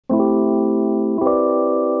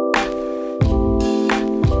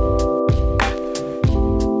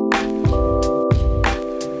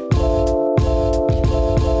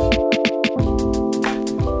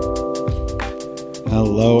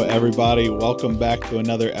Hello, everybody. Welcome back to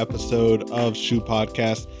another episode of Shoe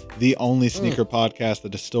Podcast, the only sneaker podcast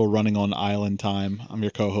that is still running on island time. I'm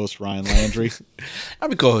your co-host, Ryan Landry.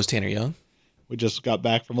 I'm your co-host, Tanner Young. We just got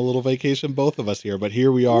back from a little vacation, both of us here, but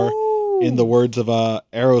here we are. In the words of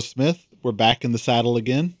Aerosmith, we're back in the saddle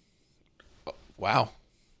again. Wow.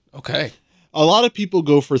 Okay. A lot of people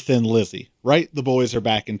go for Thin Lizzy, right? The boys are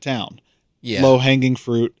back in town. Yeah. Low-hanging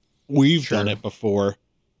fruit. We've done it before.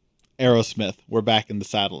 Aerosmith, we're back in the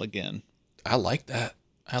saddle again. I like that.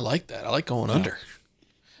 I like going under.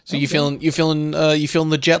 So you feeling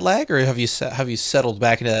the jet lag, or have you settled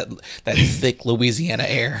back into that thick Louisiana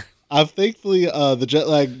air? Thankfully, the jet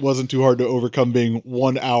lag wasn't too hard to overcome being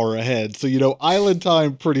 1 hour ahead. So, island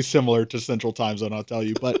time pretty similar to Central Time Zone, I'll tell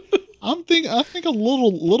you. But I think a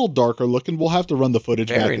little darker looking. We'll have to run the footage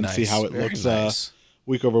back and see how it looks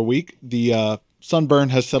week over week. The sunburn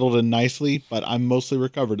has settled in nicely, but I'm mostly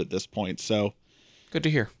recovered at this point. So good to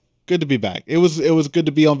hear. Good to be back. It was good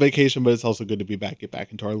to be on vacation, but it's also good to be back. Get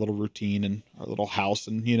back into our little routine and our little house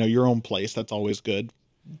and your own place. That's always good.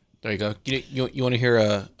 There you go. You want to hear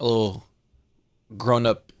a little grown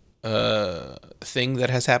up thing that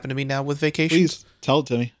has happened to me now with vacation? Please tell it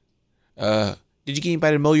to me. Did you get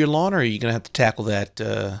anybody to mow your lawn, or are you gonna have to tackle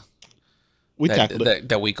that? We tackled it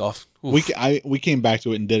that week off. We came back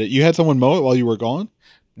to it and did it. You had someone mow it while you were gone?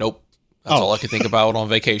 Nope. That's all I could think about on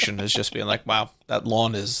vacation is just being like, wow, that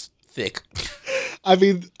lawn is thick. I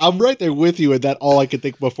mean, I'm right there with you, and that all I could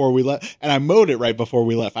think before we left. And I mowed it right before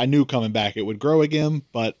we left. I knew coming back it would grow again,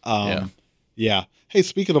 but yeah. Hey,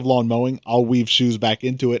 speaking of lawn mowing, I'll weave shoes back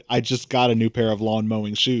into it. I just got a new pair of lawn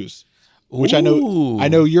mowing shoes, which I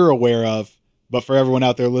know you're aware of. But for everyone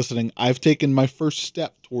out there listening, I've taken my first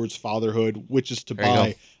step towards fatherhood, which is to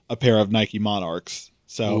buy a pair of Nike Monarchs.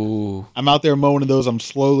 So I'm out there mowing those. I'm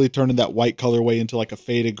slowly turning that white colorway into like a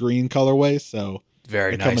faded green colorway. So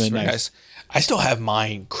very nice. I still have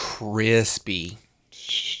mine crispy.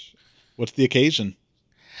 What's the occasion?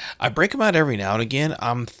 I break them out every now and again.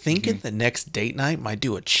 I'm thinking the next date night might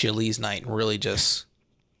do a Chili's night and really just...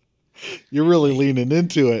 You're really leaning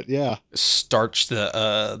into it, yeah. Starch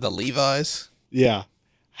the Levi's. Yeah.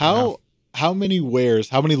 How many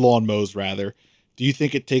lawn mows rather, do you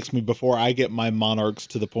think it takes me before I get my Monarchs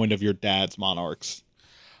to the point of your dad's Monarchs?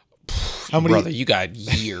 How many? Brother, you got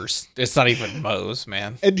years. It's not even mows,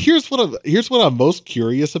 man. And here's what I'm most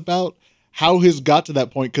curious about: how his got to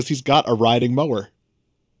that point, because he's got a riding mower.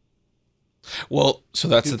 Well, so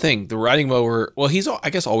that's the thing. The riding mower. Well, he's I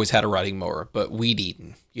guess always had a riding mower, but weed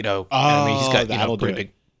eating. I mean, he's got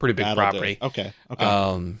pretty big property. Okay.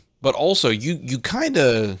 But also you kind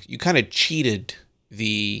of cheated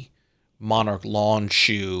the Monarch lawn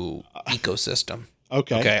shoe ecosystem.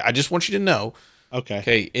 Okay. I just want you to know.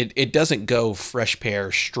 Okay. It doesn't go fresh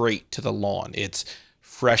pair straight to the lawn. It's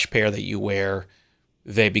fresh pair that you wear.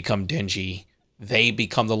 They become dingy. They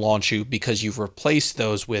become the lawn shoe because you've replaced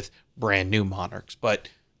those with brand new Monarchs. But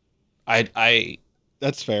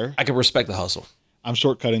that's fair. I can respect the hustle. I'm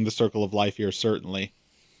shortcutting the circle of life here, certainly.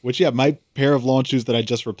 Which, my pair of lawn shoes that I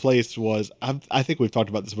just replaced was, I think we've talked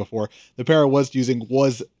about this before, the pair I was using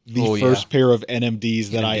was the first pair of NMDs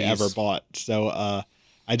that I ever bought. So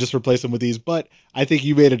I just replaced them with these. But I think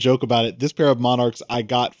you made a joke about it. This pair of Monarchs I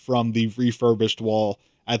got from the refurbished wall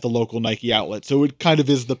at the local Nike outlet. So it kind of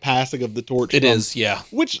is the passing of the torch. It is, yeah.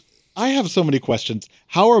 Which, I have so many questions.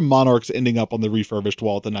 How are Monarchs ending up on the refurbished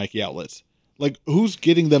wall at the Nike outlets? Like, who's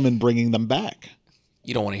getting them and bringing them back?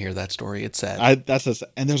 You don't want to hear that story. It's sad.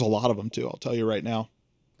 And there's a lot of them too. I'll tell you right now.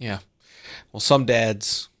 Yeah. Well, some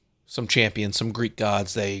dads, some champions, some Greek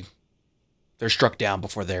gods, they're struck down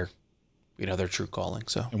before their true calling.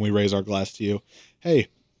 So, and we raise our glass to you. Hey,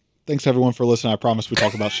 thanks everyone for listening. I promise we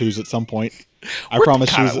talk about shoes at some point. We're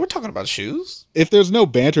talking about shoes. If there's no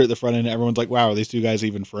banter at the front end, everyone's like, "Wow, are these two guys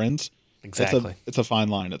even friends?" Exactly. It's a fine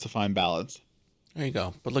line. It's a fine balance. There you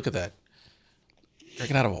go. But look at that.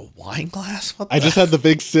 Drinking out of a wine glass? I just had the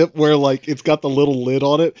big sip where it's got the little lid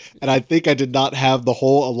on it, and I think I did not have the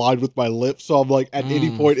hole aligned with my lips, so I'm like, at any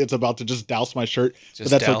point it's about to just douse my shirt. But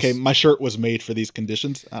that's okay. My shirt was made for these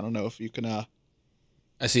conditions. I don't know if you can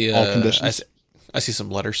I see all conditions. I see some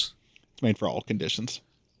letters. It's made for all conditions.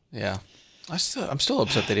 Yeah. I'm still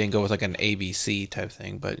upset they didn't go with like an ABC type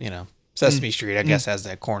thing, but Sesame Street I guess has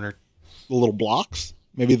that corner. The little blocks?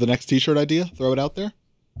 Maybe the next t-shirt idea? Throw it out there?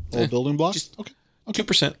 Little building blocks? Okay.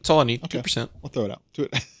 2%. That's all I need. Okay. 2%. We'll throw it out. Do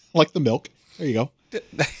it like the milk. There you go.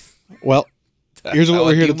 Well, here's what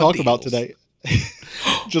we're here to talk about today.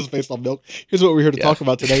 Just based on milk. Here's what we're here to talk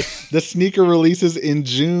about today. The sneaker releases in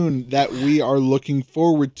June that we are looking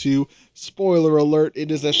forward to. Spoiler alert, it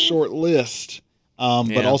is a short list.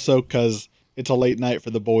 But also because It's a late night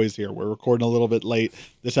for the boys here. We're recording a little bit late.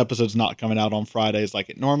 This episode's not coming out on Fridays like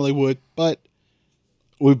it normally would, but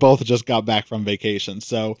we both just got back from vacation.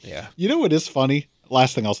 So, you know what is funny?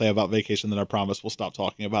 Last thing I'll say about vacation, then I promise we'll stop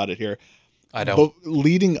talking about it here. I don't. But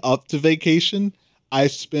leading up to vacation, I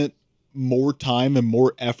spent more time and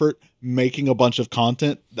more effort making a bunch of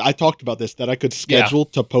content. I talked about this, that I could schedule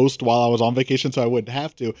to post while I was on vacation so I wouldn't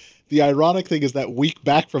have to. The ironic thing is that week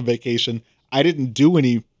back from vacation, I didn't do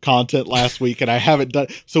any content last week and I haven't done.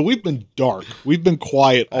 So we've been dark. We've been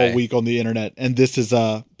quiet all week on the internet. And this is,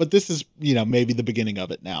 but this is, maybe the beginning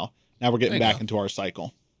of it now. Now we're getting back into our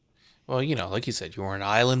cycle. Well, like you said, you were an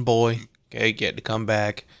island boy. Okay. Get to come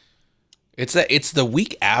back. It's the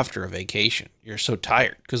week after a vacation. You're so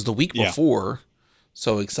tired because the week before,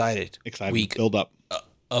 so excited. Week build up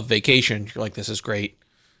of vacation. You're like, this is great.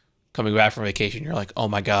 Coming back from vacation, you're like, oh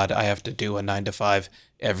my God, I have to do a 9 to 5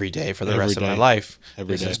 every day for the rest of my life.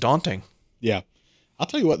 This is daunting. Yeah. I'll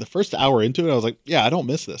tell you what, the first hour into it, I was like, yeah, I don't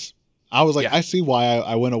miss this. I was like, I see why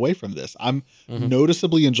I went away from this. I'm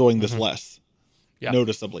noticeably enjoying this less. Yep.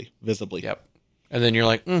 Noticeably, visibly. Yep. And then you're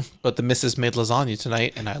like, but the missus made lasagna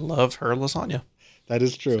tonight, and I love her lasagna. That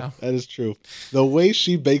is true. So. That is true. The way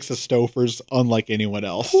she bakes a Stouffer's unlike anyone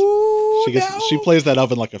else. Ooh, she plays that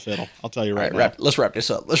oven like a fiddle. I'll tell you right now. Let's wrap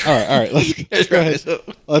this up. All right. Let's go ahead.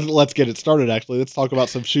 Let's get it started, actually. Let's talk about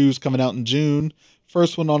some shoes coming out in June.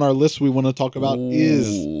 First one on our list we want to talk about is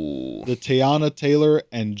the Teyana Taylor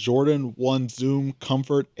and Jordan 1 Zoom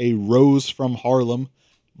Comfort, a Rose from Harlem.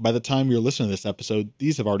 By the time you're listening to this episode,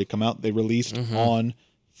 these have already come out. They released on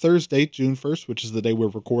Thursday, June 1st, which is the day we're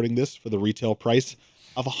recording this, for the retail price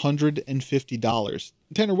of $150.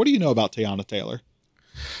 Tanner, what do you know about Teyana Taylor?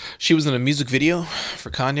 She was in a music video for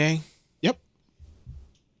Kanye. Yep.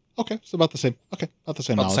 Okay, so about the same. Okay, about the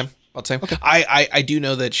same knowledge. About the same. Okay. I do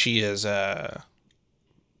know that she is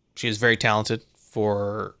very talented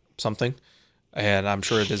for something, and I'm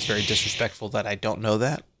sure it is very disrespectful that I don't know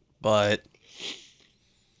that, but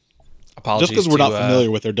apologies. Just because we're not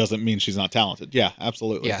familiar with her doesn't mean she's not talented. Yeah,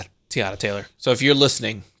 absolutely. Yeah, Teyana Taylor. So if you're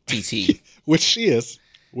listening, TT. Which she is.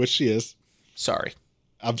 Sorry.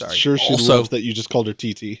 I'm sure she loves that you just called her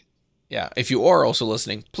TT. Yeah, if you are also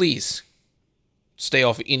listening, please stay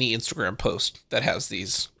off any Instagram post that has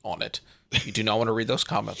these on it. You do not want to read those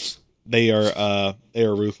comments. They are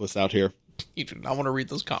ruthless out here. You do not want to read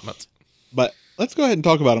those comments. But let's go ahead and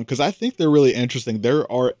talk about them because I think they're really interesting.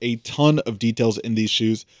 There are a ton of details in these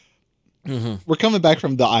shoes. We're coming back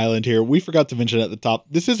from the island here. We forgot to mention at the top,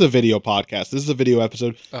 this is a video podcast. This is a video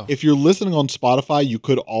episode. Oh. If you're listening on Spotify, you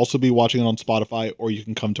could also be watching it on Spotify, or you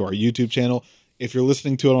can come to our YouTube channel. If you're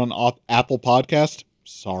listening to it on Apple Podcast,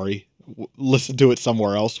 sorry, listen to it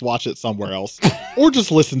somewhere else. Watch it somewhere else, or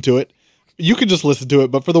just listen to it. You can just listen to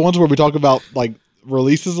it, but for the ones where we talk about like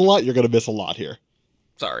releases a lot, you're going to miss a lot here.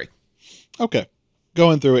 Sorry. Okay.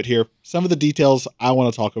 Going through it here. Some of the details I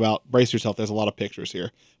want to talk about. Brace yourself. There's a lot of pictures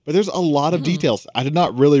here. But there's a lot of details. I did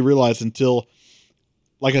not really realize until,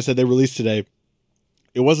 like I said, they released today.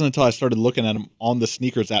 It wasn't until I started looking at them on the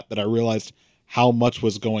sneakers app that I realized how much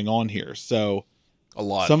was going on here. So a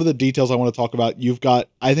lot. Some of the details I want to talk about. You've got,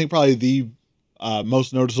 I think probably the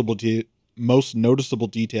most noticeable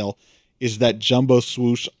detail is that jumbo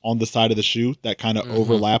swoosh on the side of the shoe that kind of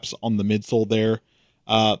overlaps on the midsole there.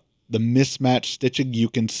 The mismatched stitching you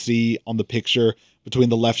can see on the picture between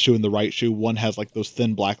the left shoe and the right shoe. One has like those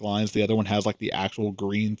thin black lines. The other one has like the actual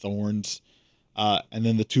green thorns. And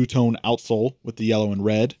then the two-tone outsole with the yellow and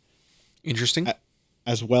red. Interesting.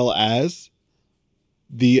 As well as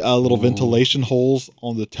the little ventilation holes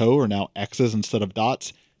on the toe are now X's instead of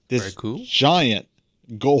dots. This very cool. Giant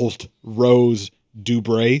gold rose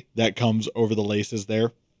Dubray that comes over the laces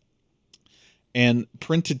there. And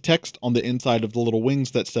printed text on the inside of the little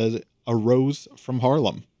wings that says, "A Rose from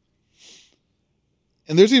Harlem."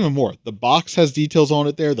 And there's even more. The box has details on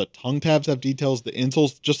it there. The tongue tabs have details. The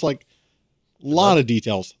insoles, just like a lot of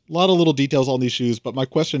details. A lot of little details on these shoes. But my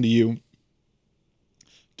question to you,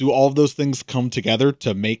 do all of those things come together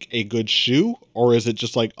to make a good shoe? Or is it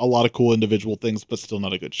just like a lot of cool individual things, but still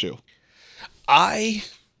not a good shoe? I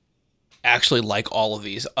actually like all of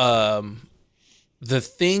these. The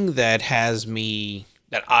thing that has me,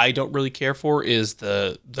 that I don't really care for, is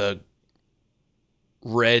the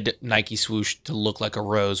red Nike swoosh to look like a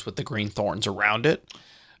rose with the green thorns around it.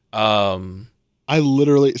 I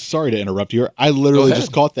literally, sorry to interrupt you. I literally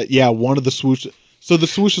just caught that. Yeah, one of the swooshes. So the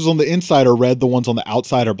swooshes on the inside are red. The ones on the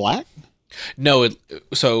outside are black? No,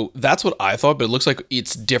 so that's what I thought, but it looks like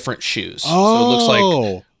it's different shoes. Oh. So it looks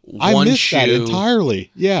like I missed that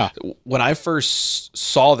entirely. Yeah. When I first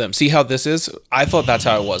saw them, see how this is? I thought that's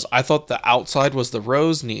how it was. I thought the outside was the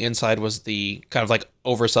rose and the inside was the kind of like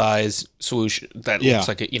oversized swoosh that looks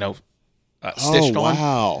like it, stitched on.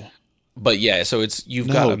 Wow. But yeah, so you've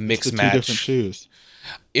got a mix match. Two different shoes.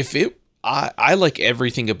 I like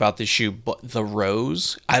everything about this shoe, but the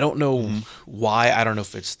rose, I don't know why. I don't know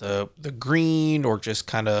if it's the green or just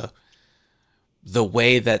kind of the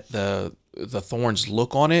way that the thorns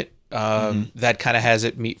look on it. That kind of has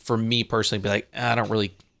it for me personally be like, I don't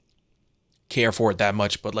really care for it that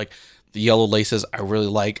much, but like the yellow laces, I really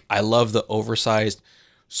like. I love the oversized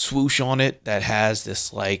swoosh on it that has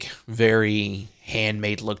this like very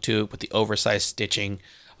handmade look to it with the oversized stitching.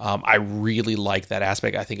 I really like that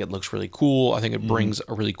aspect. I think it looks really cool. I think it brings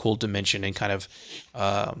a really cool dimension and kind of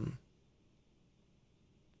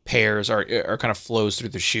pairs or kind of flows through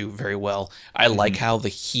the shoe very well. I like how the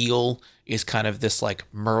heel is kind of this like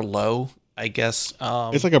Merlot, I guess.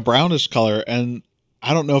 It's like a brownish color, and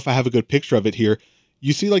I don't know if I have a good picture of it here.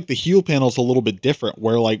 You see like the heel panel's a little bit different,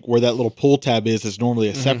 where that little pull tab is normally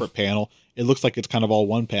a separate panel. It looks like it's kind of all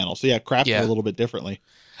one panel. So yeah, crafted a little bit differently.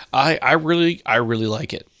 I really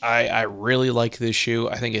like it. I really like this shoe.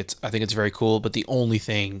 I think it's very cool. But the only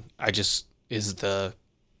thing is the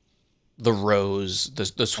rose,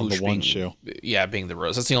 the swoosh the one shoe. Yeah, being the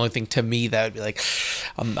rose. That's the only thing to me that would be like,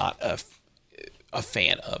 I'm not a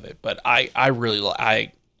fan of it. But I really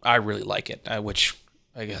like it. Which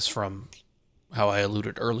I guess from how I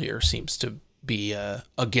alluded earlier seems to be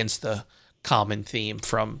against the common theme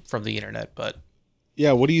from the internet. But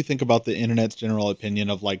yeah, what do you think about the internet's general opinion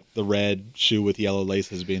of like the red shoe with yellow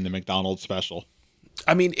laces being the McDonald's special?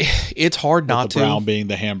 I mean, it's hard not to. The brown being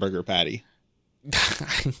the hamburger patty.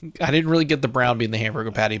 I didn't really get the brown being the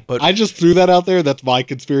hamburger patty, but I just threw that out there. That's my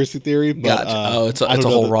conspiracy theory. But, gotcha. It's a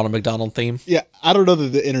whole Ronald McDonald theme. Yeah, I don't know that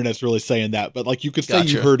the internet's really saying that, but like you could say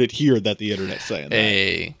you heard it here that the internet's saying that.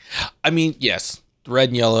 Hey, I mean, yes, red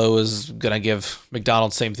and yellow is gonna give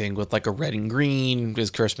McDonald's same thing with like a red and green is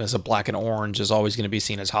Christmas. A black and orange is always going to be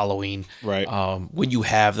seen as Halloween. Right. When you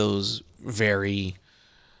have those very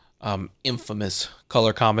infamous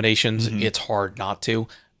color combinations, it's hard not to.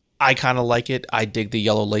 I kind of like it. I dig the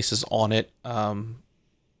yellow laces on it.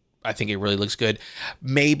 I think it really looks good.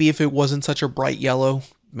 Maybe if it wasn't such a bright yellow,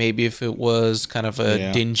 maybe if it was kind of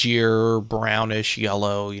a dingier brownish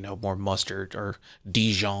yellow, more mustard or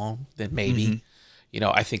Dijon, then maybe,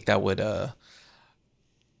 I think that would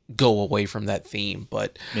go away from that theme.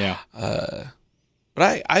 But yeah,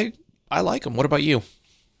 but I like them. What about you?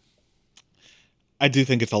 I do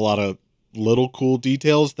think it's a lot of little cool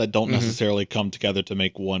details that don't necessarily come together to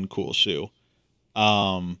make one cool shoe.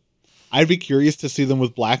 I'd be curious to see them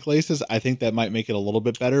with black laces. I think that might make it a little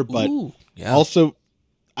bit better, but also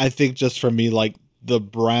I think just for me, like the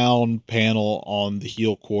brown panel on the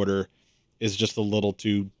heel quarter is just a little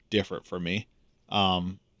too different for me.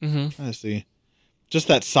 Trying to see just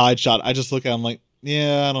that side shot. I just look at it, I'm like,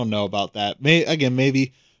 yeah, I don't know about that.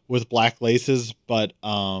 Maybe with black laces, but,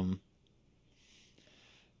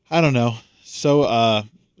 I don't know. So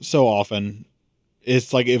often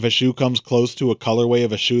it's like if a shoe comes close to a colorway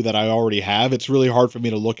of a shoe that I already have, it's really hard for me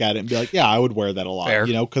to look at it and be like, yeah, I would wear that a lot,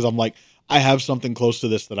 because I'm like, I have something close to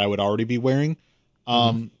this that I would already be wearing.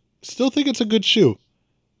 Still think it's a good shoe.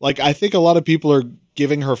 Like, I think a lot of people are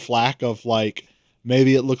giving her flack of like,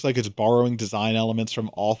 maybe it looks like it's borrowing design elements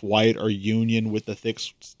from Off-White or Union with the thick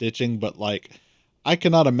stitching, but like, I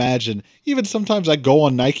cannot imagine. Even sometimes I go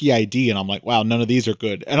on Nike ID and I'm like, wow, none of these are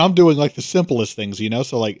good. And I'm doing like the simplest things,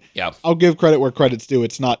 So like, I'll give credit where credit's due.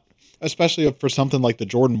 It's not, especially for something like the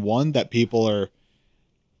Jordan 1 that people are,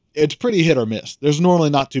 it's pretty hit or miss. There's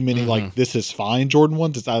normally not too many like, this is fine Jordan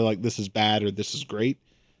 1s. It's either like, this is bad or this is great.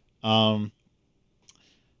 So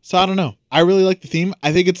I don't know. I really like the theme.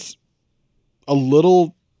 I think it's a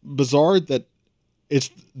little bizarre that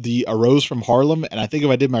it's the A Rose from Harlem. And I think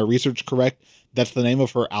if I did my research correct, that's the name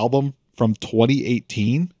of her album from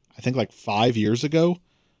 2018. I think like 5 years ago.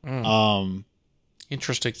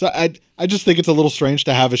 Interesting. So I just think it's a little strange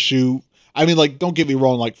to have a shoe. I mean, like, don't get me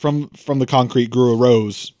wrong. Like from the concrete grew a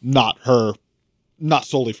rose, not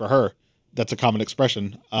solely for her. That's a common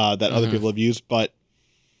expression that other people have used. But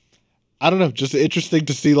I don't know. Just interesting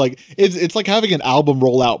to see. Like it's like having an album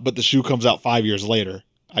roll out, but the shoe comes out 5 years later,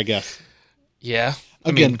 I guess. Yeah.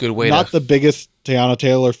 Again, good way. Not the biggest Teyana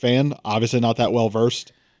Taylor fan, obviously not that well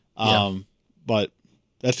versed. But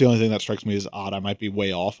that's the only thing that strikes me as odd. I might be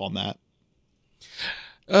way off on that.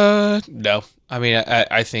 No. I mean,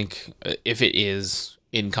 I think if it is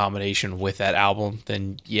in combination with that album,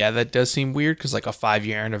 then yeah, that does seem weird because like a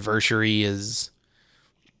 5-year anniversary is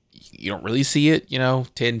you don't really see it,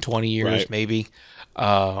 10, 20 years maybe.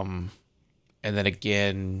 And then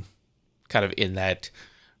again, kind of in that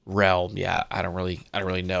realm, I don't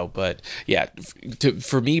really know. But yeah,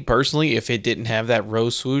 for me personally, if it didn't have that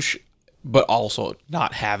rose swoosh, but also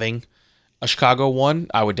not having a Chicago one,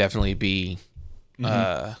 I would definitely be be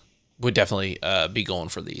going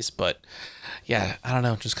for these. But yeah, I don't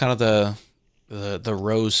know, just kind of the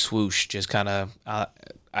rose swoosh, just kind of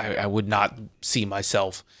I would not see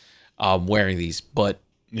myself wearing these. But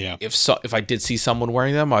yeah, if I did see someone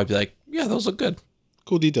wearing them, I'd be like, yeah, those look good.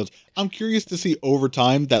 Cool details. I'm curious to see over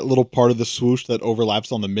time that little part of the swoosh that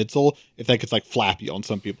overlaps on the midsole, if that gets like flappy on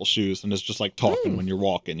some people's shoes and it's just like talking when you're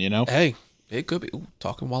walking, Hey, it could be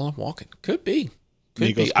talking while I'm walking. Could be.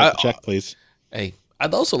 Migos, check, please. Hey,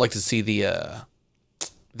 I'd also like to see the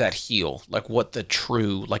that heel, like what the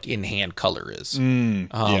true like in hand color is,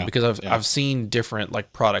 because I've seen different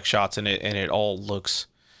like product shots in it, and it all looks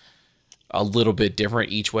a little bit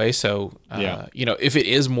different each way. So if it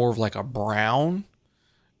is more of like a brown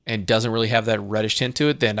and doesn't really have that reddish tint to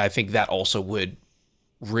it, then I think that also would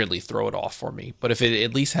really throw it off for me. But if it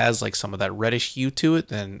at least has like some of that reddish hue to it,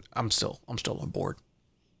 then I'm still on board.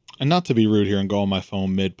 And not to be rude here and go on my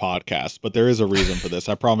phone mid-podcast, but there is a reason for this.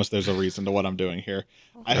 I promise there's a reason to what I'm doing here.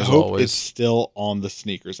 I hope it's still on the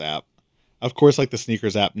Sneakers app. Of course, like the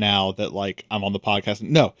Sneakers app now that like I'm on the podcast.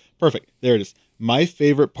 No, perfect. There it is. My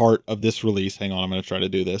favorite part of this release, hang on, I'm going to try to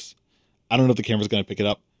do this. I don't know if the camera's going to pick it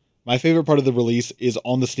up. My favorite part of the release is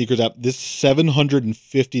on the Sneakers app, this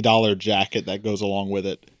 $750 jacket that goes along with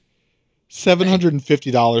it.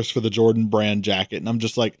 $750 for the Jordan brand jacket. And I'm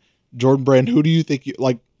just like, Jordan brand, who do you think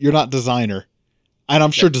you're not designer. And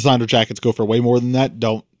I'm sure designer jackets go for way more than that.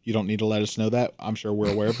 You don't need to let us know that. I'm sure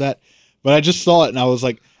we're aware of that. But I just saw it and I was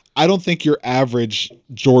like, I don't think your average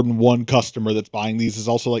Jordan 1 customer that's buying these is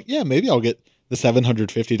also like, yeah, maybe I'll get the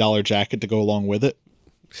 $750 jacket to go along with it.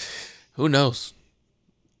 Who knows?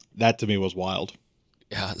 That to me was wild.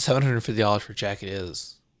 Yeah, $750 for a jacket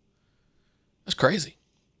that's crazy.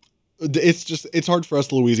 It's hard for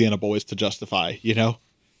us Louisiana boys to justify,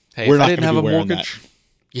 Hey, we're not going to have a mortgage. That.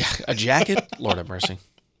 Yeah, a jacket? Lord have mercy.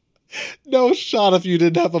 No shot if you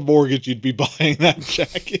didn't have a mortgage, you'd be buying that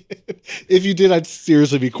jacket. If you did, I'd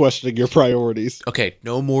seriously be questioning your priorities. Okay,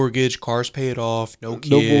 no mortgage, car's paid off, no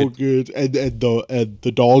kid. No mortgage, and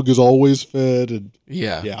the dog is always fed. And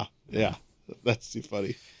yeah. That's too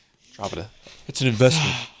funny. Drop it. It's an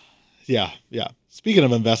investment. Yeah. Speaking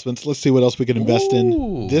of investments, let's see what else we can invest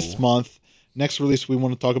in this month. Next release we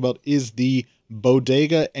want to talk about is the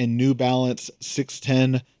Bodega and New Balance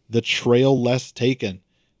 610, the Trail Less Taken.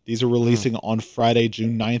 These are releasing on Friday,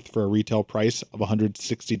 June 9th for a retail price of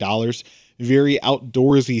 $160. Very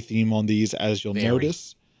outdoorsy theme on these, as you'll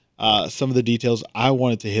notice. Some of the details I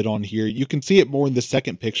wanted to hit on here. You can see it more in the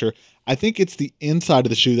second picture. I think it's the inside of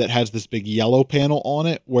the shoe that has this big yellow panel on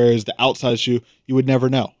it, whereas the outside of the shoe, you would never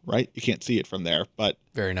know, right? You can't see it from there, but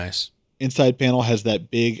very nice. Inside panel has that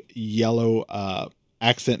big yellow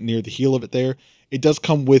accent near the heel of it there. It does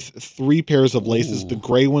come with 3 pairs of laces, the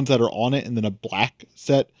gray ones that are on it, and then a black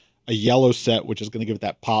set, a yellow set, which is going to give it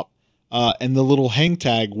that pop, and the little hang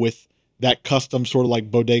tag with that custom sort of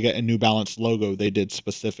like Bodega and New Balance logo they did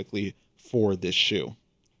specifically for this shoe.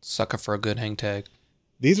 Sucker for a good hang tag.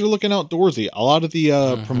 These are looking outdoorsy. A lot of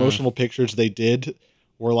the promotional pictures they did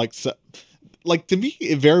were like to me,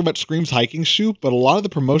 it very much screams hiking shoe, but a lot of the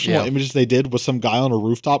promotional images they did was some guy on a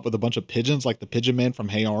rooftop with a bunch of pigeons, like the Pigeon Man from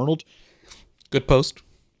Hey Arnold. Good post.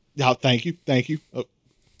 Yeah, thank you. A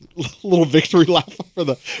little victory lap for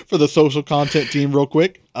the social content team, real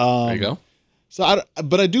quick. There you go. So,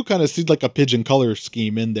 I do kind of see like a pigeon color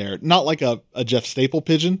scheme in there, not like a Jeff Staple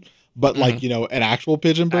pigeon, but like an actual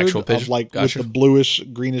pigeon bird, with the bluish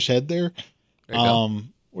greenish head there. There you go.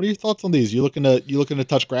 What are your thoughts on these? You looking to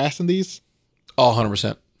touch grass in these? Oh,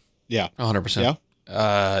 100%. Yeah, 100%.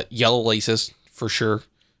 Yeah. Yellow laces for sure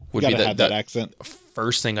would be that accent.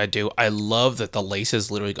 First thing I do. I love that the laces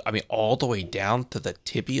literally go, all the way down to the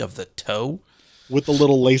tippy of the toe with the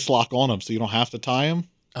little lace lock on them, so you don't have to tie them.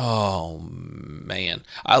 Oh man,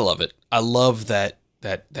 I love it. I love that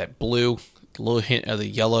blue, the little hint of the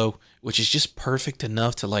yellow, which is just perfect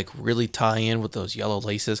enough to like really tie in with those yellow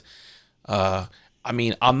laces. I'm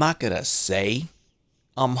not gonna say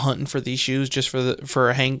I'm hunting for these shoes just for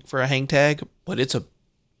a hang tag, but it's a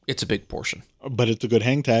big portion. But it's a good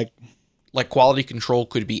hang tag. Like quality control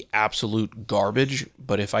could be absolute garbage,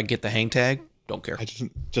 but if I get the hang tag, don't care. I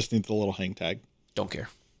just need the little hang tag. Don't care.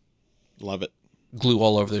 Love it. Glue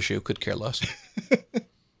all over the shoe. Could care less.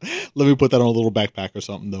 Let me put that on a little backpack or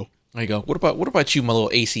something, though. There you go. What about you, my little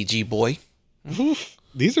ACG boy? Oof,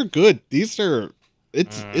 these are good. These are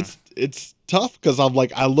It's tough because I'm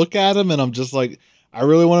like, I look at them and I'm just like, I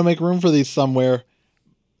really want to make room for these somewhere.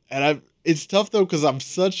 And it's tough though, because I'm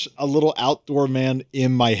such a little outdoor man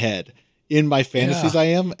in my head. In my fantasies, I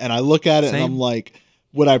am. And I look at it and I'm like,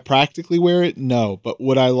 would I practically wear it? No. But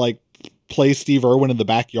would I like play Steve Irwin in the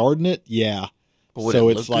backyard in it? Yeah. Would so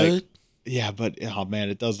it it's like, good? Yeah, but oh man,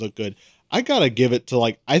 it does look good. I gotta give it to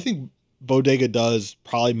like, I think Bodega does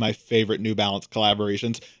probably my favorite New Balance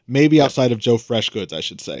collaborations, maybe outside of Joe Freshgoods, I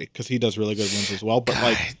should say, because he does really good ones as well. But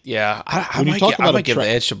like, yeah, I might give the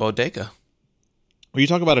edge to Bodega. When you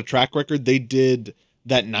talk about a track record, they did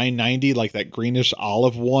that 990, like that greenish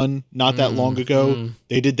olive one, not that long ago.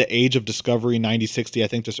 They did the Age of Discovery 9060, I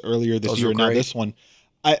think, just earlier this year. Now this one,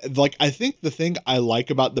 I think the thing I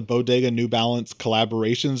like about the Bodega New Balance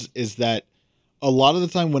collaborations is that a lot of the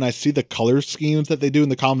time when I see the color schemes that they do in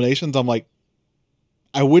the combinations, I'm like,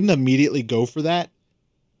 I wouldn't immediately go for that.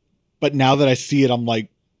 But now that I see it, I'm like,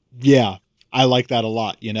 yeah, I like that a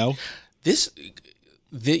lot, you know? It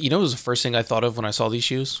was the first thing I thought of when I saw these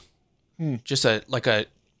shoes? Just a late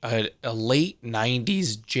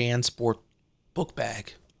 90s JanSport book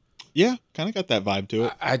bag. Yeah, kind of got that vibe to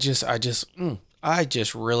it. I was just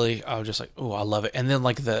like, oh, I love it. And then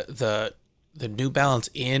like the New Balance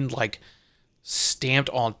like stamped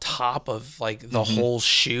on top of like the whole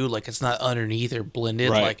shoe, like it's not underneath or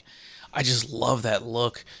blended. Right. Like I just love that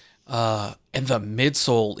look. And the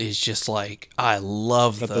midsole is just like, I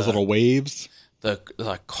love those little waves, the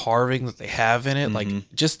carving that they have in it. Like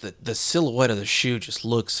just the silhouette of the shoe just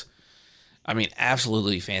looks, I mean,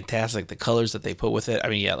 absolutely fantastic. The colors that they put with it. I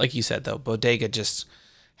mean, yeah, like you said though, Bodega just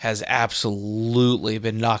has absolutely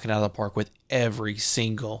been knocking out of the park with every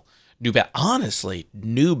single New Balance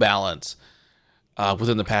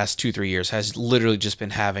within the past 2-3 years has literally just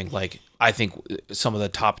been having like, I think some of the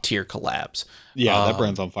top tier collabs. Yeah, that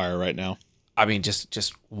brand's on fire right now. I mean,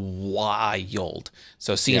 just wild.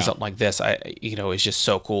 So seeing something like this, is just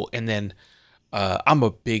so cool. And then I'm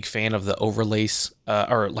a big fan of the overlace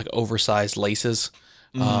or like oversized laces.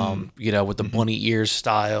 With the bunny ears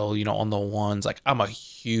style, on the ones. Like I'm a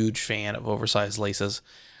huge fan of oversized laces.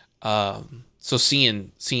 So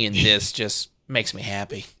seeing this just makes me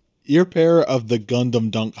happy. Your pair of the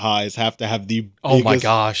Gundam Dunk Highs have to have the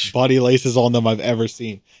biggest buddy laces on them I've ever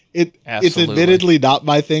seen. It's admittedly not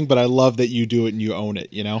my thing, but I love that you do it and you own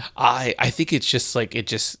it, I think it's just like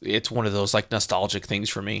it's one of those like nostalgic things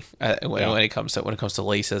for me when it comes to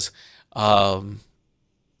laces.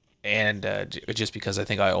 Just because I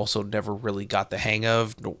think I also never really got the hang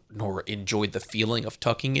of nor enjoyed the feeling of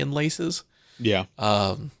tucking in laces. Yeah.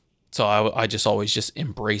 So I just always just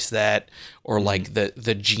embrace that, or like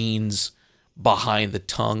the jeans behind the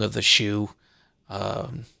tongue of the shoe.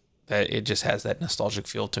 That it just has that nostalgic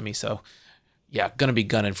feel to me. So yeah, gonna be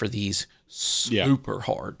gunning for these super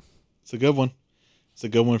hard. It's a good one. It's a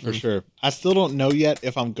good one for sure. I still don't know yet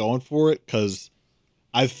if I'm going for it because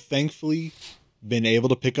I've thankfully been able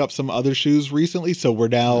to pick up some other shoes recently. So we're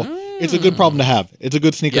now, it's a good problem to have. It's a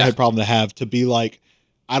good sneakerhead problem to have, to be like,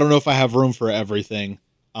 I don't know if I have room for everything.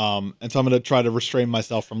 And so I'm going to try to restrain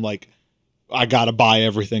myself from like, I got to buy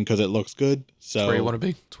everything because it looks good. So that's where you want to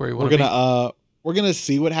be. That's where you want to be. We're going to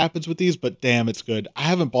see what happens with these, but damn, it's good. I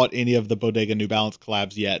haven't bought any of the Bodega New Balance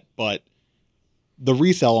collabs yet, but the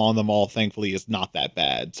resale on them all, thankfully, is not that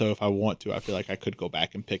bad. So if I want to, I feel like I could go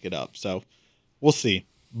back and pick it up. So we'll see.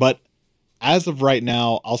 But as of right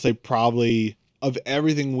now, I'll say probably of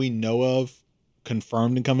everything we know of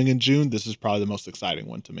confirmed and coming in June, this is probably the most exciting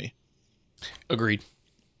one to me. Agreed.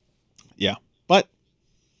 Yeah. But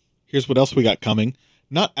here's what else we got coming.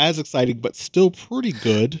 Not as exciting, but still pretty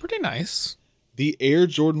good. Pretty nice. The Air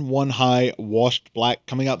Jordan 1 High Washed Black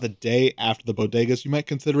coming out the day after the Bodegas. You might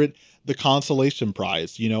consider it the consolation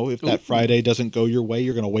prize. If that Friday doesn't go your way,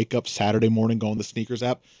 you're going to wake up Saturday morning, go on the sneakers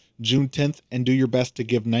app, June 10th, and do your best to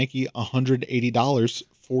give Nike $180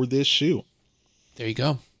 for this shoe. There you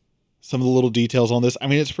go. Some of the little details on this. I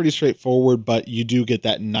mean, it's pretty straightforward, but you do get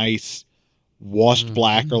that nice washed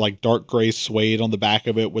black or like dark gray suede on the back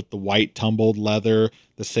of it with the white tumbled leather,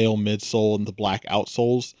 the sail midsole, and the black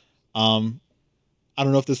outsoles. I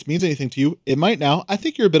don't know if this means anything to you. It might now. I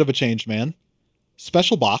think you're a bit of a changed man.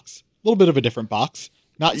 Special box. A little bit of a different box.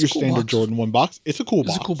 Not your standard Jordan 1 box. It's a cool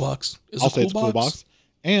box. It's a cool box. I'll say it's a cool box.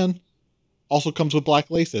 And also comes with black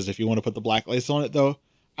laces if you want to put the black lace on it, though.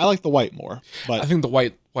 I like the white more. But I think the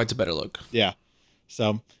white's a better look. Yeah.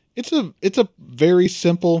 So it's a very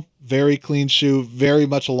simple, very clean shoe, very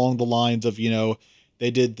much along the lines of, they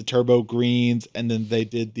did the turbo greens and then they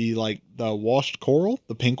did the washed coral.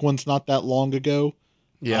 The pink one's not that long ago.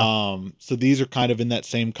 Yeah. So these are kind of in that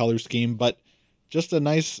same color scheme, but just a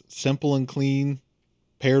nice, simple and clean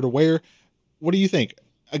pair to wear. What do you think?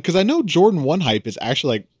 Because I know Jordan 1 hype is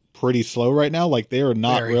actually like pretty slow right now. Like they are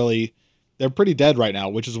not really, they're pretty dead right now,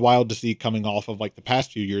 which is wild to see coming off of like the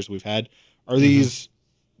past few years we've had. Are these,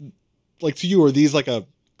 like to you, are these like a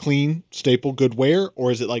clean, staple, good wear,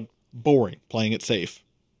 or is it like boring, playing it safe?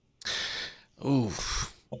 Ooh.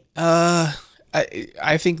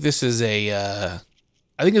 I think this is a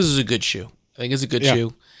good shoe. I think it's a good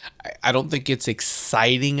shoe. I don't think it's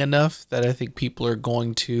exciting enough that I think people are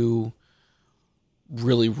going to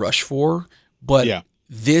really rush for, but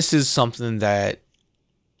this is something that,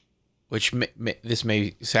 which this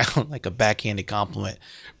may sound like a backhanded compliment,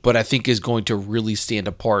 but I think is going to really stand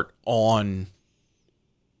apart on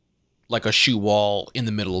like a shoe wall in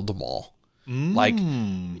the middle of the mall. Like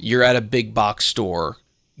you're at a big box store,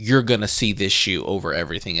 you're going to see this shoe over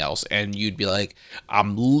everything else. And you'd be like,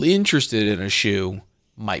 I'm interested in a shoe,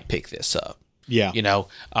 might pick this up. Yeah. You know,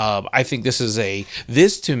 I think this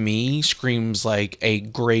to me screams like a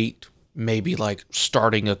great, maybe like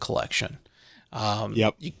starting a collection.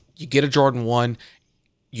 You get a Jordan 1,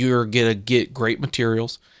 you're going to get great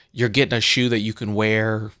materials. You're getting a shoe that you can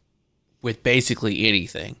wear with basically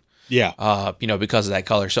anything. Yeah. You know, because of that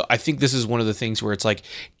color. So I think this is one of the things where it's like,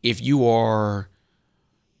 if you are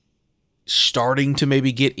starting to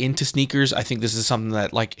maybe get into sneakers, I think this is something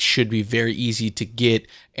that like should be very easy to get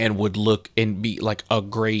and would look and be like a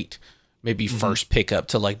great maybe first pickup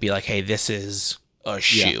to like be like, hey, this is a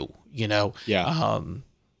shoe, you know? Yeah.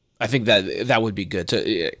 I think that would be good.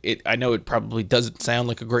 I know it probably doesn't sound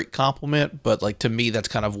like a great compliment, but like to me, that's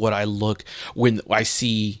kind of what I look when I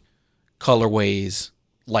see colorways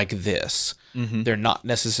like this. They're not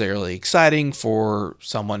necessarily exciting for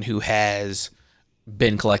someone who has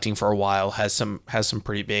been collecting for a while, has some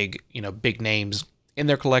pretty big, you know, big names in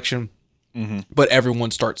their collection. But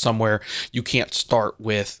everyone starts somewhere. You can't start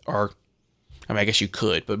with, or I mean, I guess you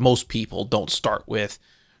could, but most people don't start with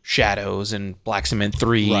Shadows and Black Cement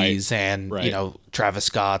 3s and you know, Travis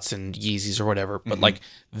Scott's and Yeezys or whatever. But like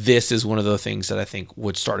this is one of the things that I think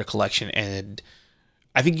would start a collection, and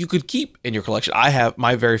I think you could keep in your collection. I have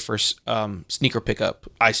my very first sneaker pickup.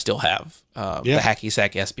 I still have the Hacky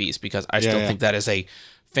Sack SBs because I still think that is a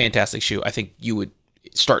fantastic shoe. I think you would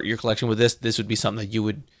start your collection with this. This would be something that you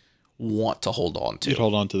would want to hold on to. You'd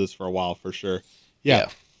hold on to this for a while for sure. Yeah.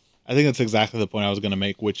 I think that's exactly the point I was going to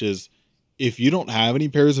make, which is if you don't have any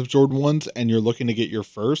pairs of Jordan 1s and you're looking to get your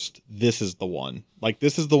first, this is the one. Like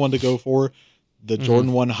this is the one to go for. The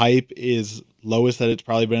Jordan 1 hype is lowest that it's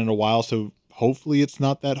probably been in a while, so hopefully it's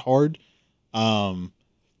not that hard. The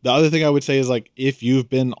other thing I would say is like if you've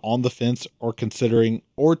been on the fence or considering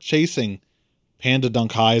or chasing Panda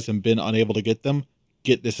Dunk highs and been unable to get them,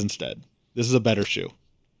 get this instead. This is a better shoe.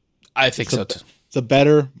 I think so too. It's a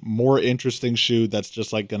better, more interesting shoe that's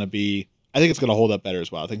just like going to be, I think it's going to hold up better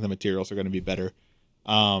as well. I think the materials are going to be better.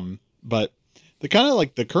 But the kind of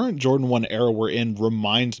like the current Jordan 1 era we're in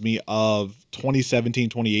reminds me of 2017,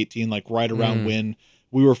 2018, like right around when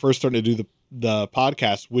we were first starting to do the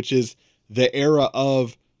podcast, which is the era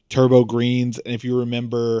of turbo greens. And if you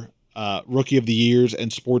remember Rookie of the Years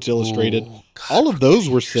and Sports Illustrated, all of those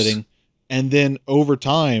were sitting. And then over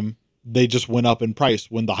time, they just went up in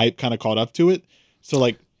price when the hype kind of caught up to it. So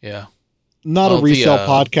like, not a resale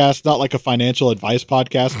podcast, not like a financial advice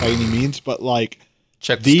podcast by any means, but like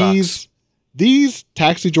these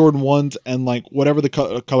Taxi Jordan 1s and like whatever the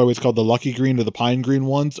colorway is called, the Lucky Green or the Pine Green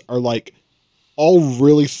ones are like all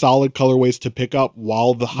really solid colorways to pick up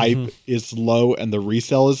while the hype is low and the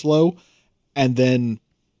resale is low. And then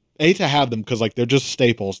A, to have them because like they're just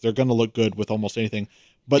staples. They're going to look good with almost anything.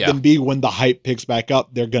 But then B, when the hype picks back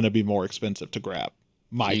up, they're going to be more expensive to grab.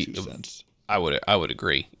 My 2 cents. I would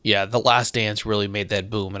agree. Yeah, The Last Dance really made that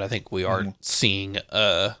boom, and I think we are seeing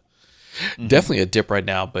definitely a dip right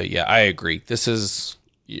now. But yeah, I agree. This is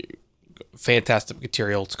fantastic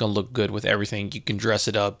material. It's going to look good with everything. You can dress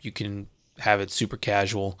it up. You can have it super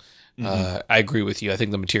casual. I agree with you. I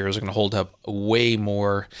think the materials are going to hold up way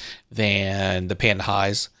more than the Panda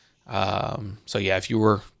Highs. So yeah, if you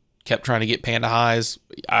were kept trying to get Panda Highs,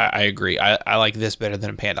 I agree. I like this better than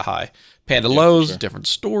a Panda High. Panda Lows, different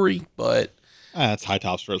story, but that's high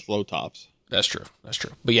tops versus low tops. That's true.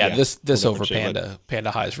 But yeah, this over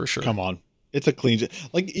Panda Highs for sure. Come on. It's a clean,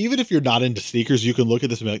 like even if you're not into sneakers, you can look at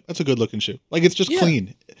this and be like, that's a good looking shoe. Like it's just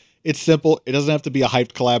clean. It's simple. It doesn't have to be a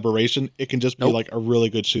hyped collaboration. It can just be like a really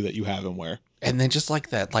good shoe that you have and wear. And then just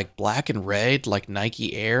like that, like black and red, like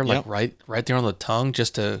Nike Air, like right there on the tongue,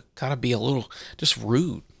 just to kind of be a little just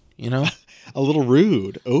rude, you know? A little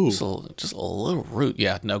rude. Oh, just a little rude.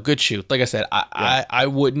 Yeah, no, good shoe. Like I said, I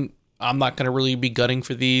wouldn't. I'm not gonna really be gutting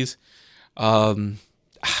for these.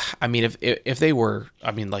 I I mean, if they were,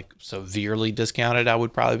 I mean, like severely discounted, I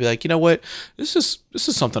would probably be like, you know what, this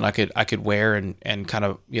is something I could wear and kind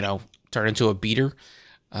of, you know, turn into a beater.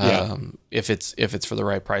 If it's for the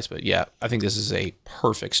right price. But yeah, I think this is a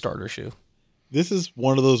perfect starter shoe. This is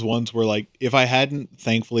one of those ones where, like, if I hadn't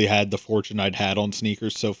thankfully had the fortune I'd had on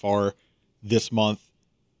sneakers so far this month,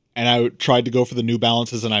 and I tried to go for the New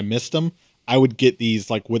Balances and I missed them, I would get these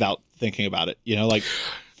like without thinking about it. You know, like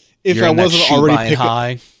if I wasn't already picking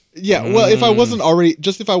high. Yeah, well, if I wasn't already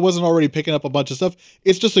picking up a bunch of stuff,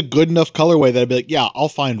 it's just a good enough colorway that I'd be like, yeah, I'll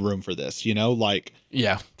find room for this, you know? Like,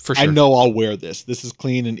 yeah, for sure. I know I'll wear this. This is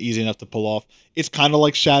clean and easy enough to pull off. It's kind of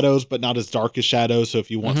like Shadows, but not as dark as Shadows, so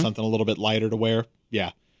if you want something a little bit lighter to wear,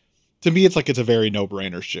 yeah. To me, it's like it's a very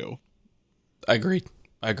no-brainer shoe. I agree.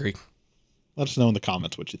 Let us know in the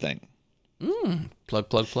comments what you think.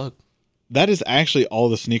 Plug. That is actually all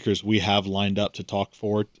the sneakers we have lined up to talk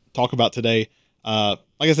about today.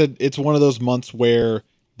 Like I said, it's one of those months where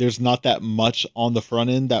there's not that much on the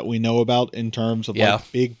front end that we know about in terms of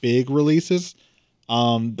like big releases.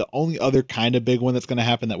 The only other kind of big one that's going to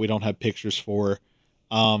happen that we don't have pictures for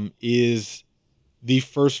is the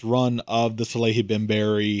first run of the Salehi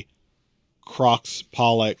Bembury Crocs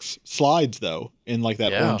Pollex slides, though, in like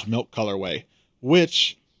that orange milk colorway,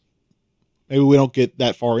 which maybe we don't get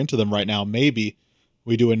that far into them right now. Maybe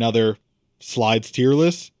we do another slides tier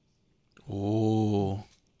list. Ooh.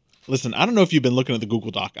 Listen, I don't know if you've been looking at the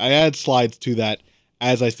Google Doc. I add slides to that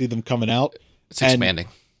as I see them coming out. It's expanding.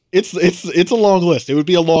 It's a long list. It would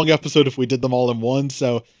be a long episode if we did them all in one.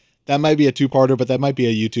 So that might be a two-parter, but that might be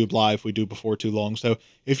a YouTube live we do before too long. So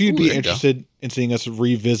if you'd be interested in seeing us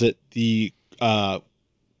revisit the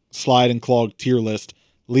slide and clog tier list,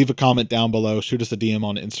 leave a comment down below. Shoot us a DM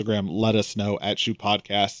on Instagram. Let us know at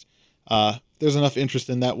shoepodcast. If there's enough interest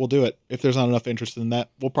in that, we'll do it. If there's not enough interest in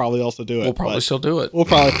that, we'll probably also do it. We'll probably still do it. We'll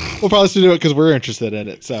probably still do it because we're interested in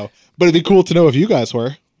it. So, but it'd be cool to know if you guys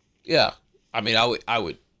were. Yeah, I mean, I would.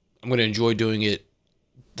 I'm going to enjoy doing it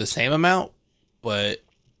the same amount, but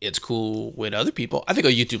it's cool with other people. I think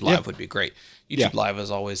a YouTube live would be great. YouTube live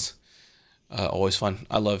is always fun.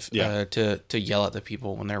 I love to yell at the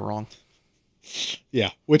people when they're wrong.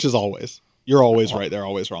 Yeah, which is always. You're always right. They're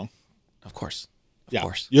always wrong. Of course. Of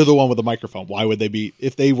course. You're the one with the microphone. Why would they be?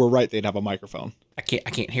 If they were right, they'd have a microphone. I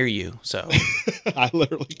can't hear you, so. I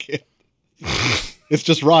literally can't. It's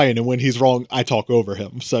just Ryan, and when he's wrong, I talk over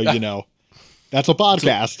him. So, you know, that's a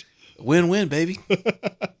podcast. Win-win, baby.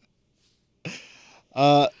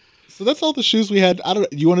 So that's all the shoes we had. I don't.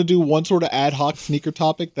 You want to do one sort of ad hoc sneaker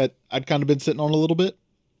topic that I'd kind of been sitting on a little bit?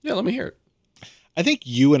 Yeah, let me hear it. I think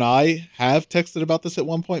you and I have texted about this at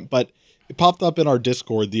one point, but it popped up in our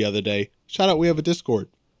Discord the other day. Shout out, we have a Discord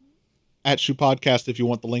at Shoe Podcast. If you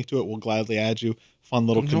want the link to it, we'll gladly add you. Fun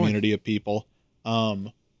little community of people.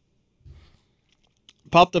 Popped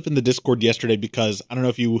up in the Discord yesterday because I don't know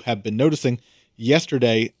if you have been noticing.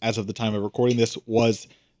 Yesterday, as of the time of recording this, was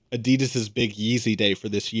Adidas's big Yeezy day for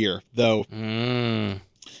this year, though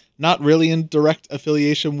not really in direct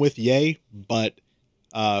affiliation with Ye, but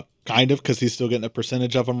kind of, because he's still getting a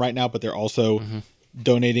percentage of them right now, but they're also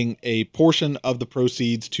donating a portion of the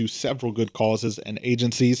proceeds to several good causes and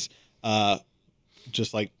agencies,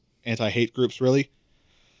 just like anti-hate groups, really.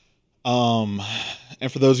 And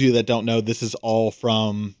for those of you that don't know, this is all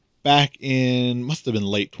from back in, must have been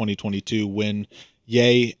late 2022, when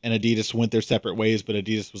Ye and Adidas went their separate ways, but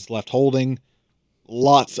Adidas was left holding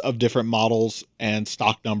lots of different models and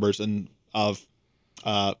stock numbers and of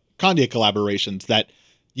Kanye collaborations,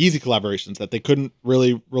 Yeezy collaborations that they couldn't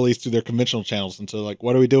really release through their conventional channels. And so, like,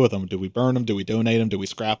 what do we do with them? Do we burn them? Do we donate them? Do we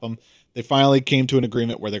scrap them? They finally came to an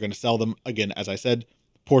agreement where they're going to sell them. Again, as I said,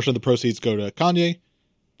 portion of the proceeds go to Kanye,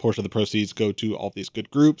 portion of the proceeds go to all these good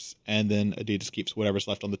groups, and then Adidas keeps whatever's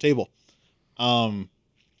left on the table. And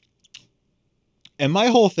my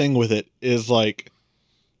whole thing with it is, like,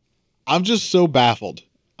 I'm just so baffled.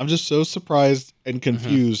 I'm just so surprised and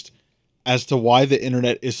confused as to why the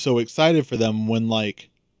internet is so excited for them when, like,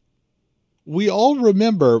 we all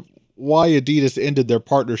remember why Adidas ended their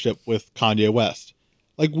partnership with Kanye West.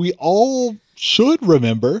 Like, we all should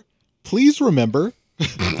remember. Please remember.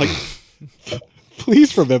 Like,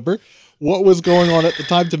 please remember what was going on at the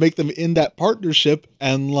time to make them end that partnership.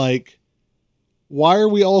 And, like, why are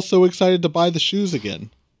we all so excited to buy the shoes again?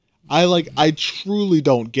 I truly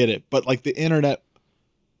don't get it. But, like, the internet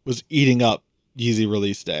was eating up Yeezy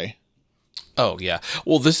release day. Oh, yeah.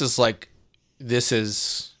 Well, this is, I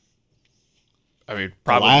mean,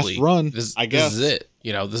 probably the last run, I guess. This is it.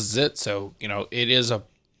 You know, this is it. So, you know, it is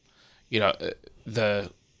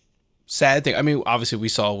the sad thing. I mean, obviously we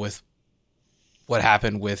saw with what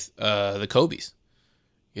happened with the Kobe's.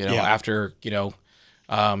 after, him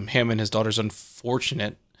and his daughter's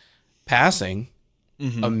unfortunate passing,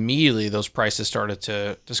 immediately those prices started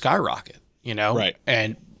to skyrocket, Right.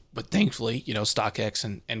 But thankfully,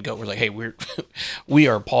 StockX and Go were like, hey, we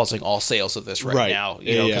are pausing all sales of this right now,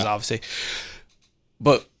 because obviously,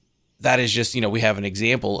 but that is just, we have an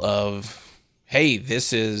example of, hey,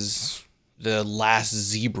 this is the last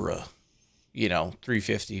Zebra,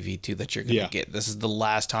 350 V2 that you're going to get. This is the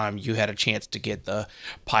last time you had a chance to get the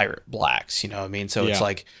Pirate Blacks, what I mean? So it's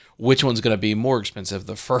like, which one's going to be more expensive,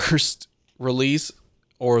 the first release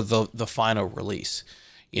or the final release,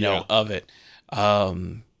 of it.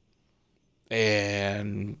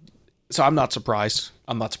 And so I'm not surprised.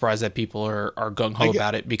 I'm not surprised that people are gung-ho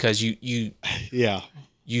about it, because you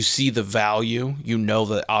see the value.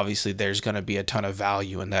 That obviously there's going to be a ton of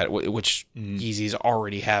value in that, which Yeezys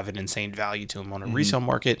already have an insane value to them on a resale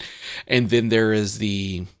market. And then there is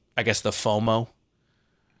the FOMO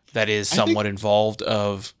that is somewhat involved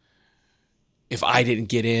of, if I didn't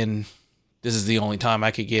get in, this is the only time I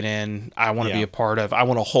could get in. I want to be a part of. I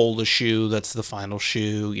want to hold a shoe that's the final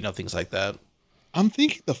shoe, things like that. I'm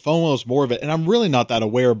thinking the FOMO is more of it, and I'm really not that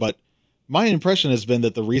aware, but my impression has been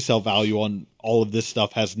that the resale value on all of this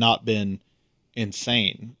stuff has not been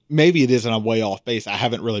insane. Maybe it is, and I'm way off base. I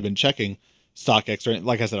haven't really been checking StockX, or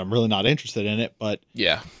like I said, I'm really not interested in it, but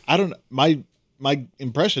I don't. My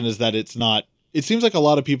impression is that it's not. It seems like a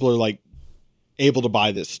lot of people are like able to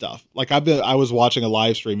buy this stuff. Like I was watching a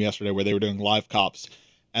live stream yesterday where they were doing live cops,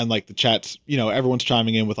 and like the chats, everyone's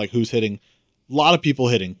chiming in with like who's hitting. A lot of people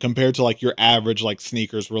hitting compared to like your average like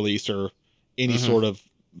sneakers release or any sort of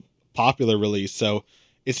popular release. So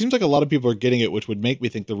it seems like a lot of people are getting it, which would make me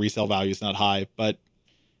think the resale value is not high. But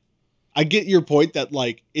I get your point that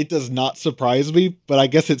like it does not surprise me, but I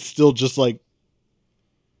guess it's still just like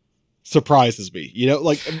surprises me.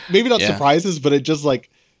 Like maybe not surprises, but it just like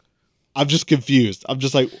I'm just confused. I'm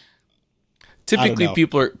just like, typically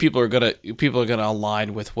people are gonna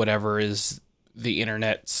align with whatever is the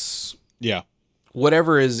internet's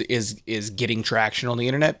whatever is getting traction on the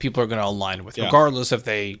internet. People are going to align with, regardless if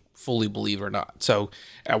they fully believe or not. So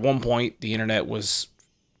at one point, the internet was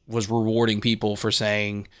rewarding people for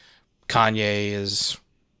saying Kanye is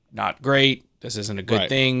not great. This isn't a good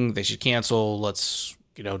thing. They should cancel. Let's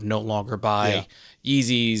no longer buy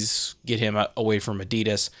Yeezys. Get him away from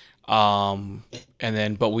Adidas. And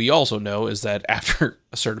then, but we also know is that after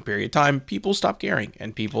a certain period of time, people stop caring,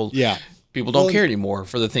 and people don't care anymore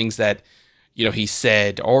for the things that he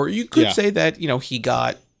said, or you could say that he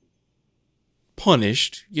got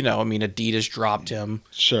punished. I mean, Adidas dropped him.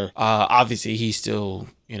 Sure. Obviously, he's still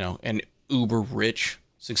an uber rich,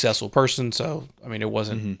 successful person. So I mean, it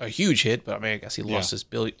wasn't a huge hit, but I mean, I guess he lost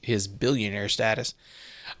his billionaire status.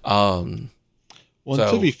 Well,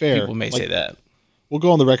 so to be fair, people may say that. We'll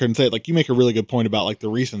go on the record and say it. Like, you make a really good point about like the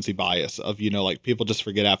recency bias of, like people just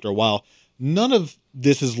forget after a while. None of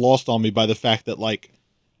this is lost on me by the fact that like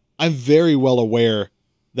I'm very well aware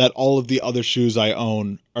that all of the other shoes I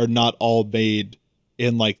own are not all made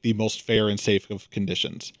in like the most fair and safe of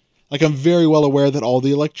conditions. Like, I'm very well aware that all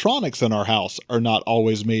the electronics in our house are not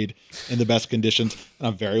always made in the best conditions. And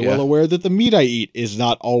I'm very well aware that the meat I eat is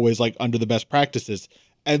not always like under the best practices.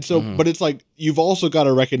 And so, but it's like, you've also got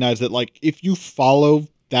to recognize that like, if you follow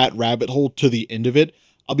that rabbit hole to the end of it,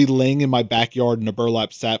 I'll be laying in my backyard in a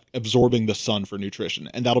burlap sack, absorbing the sun for nutrition.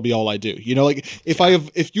 And that'll be all I do. Like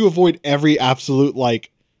if you avoid every absolute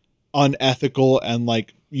like unethical and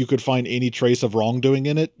like you could find any trace of wrongdoing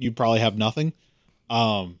in it, you'd probably have nothing.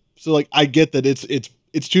 So like, I get that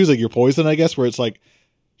it's choosing your poison, I guess, where it's like,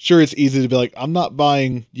 sure, it's easy to be like, I'm not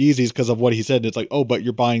buying Yeezys because of what he said. And it's like, oh, but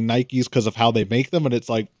you're buying Nikes because of how they make them. And it's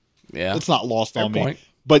like, it's not lost on me.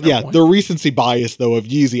 But Fair point. The recency bias though of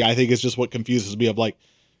Yeezy, I think is just what confuses me of like,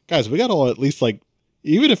 guys, we got to at least like,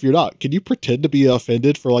 even if you're not, can you pretend to be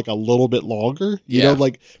offended for like a little bit longer? You know,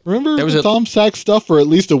 like, remember the Tom Sachs stuff for at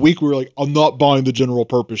least a week? We were like, I'm not buying the general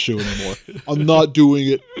purpose shoe anymore. I'm not doing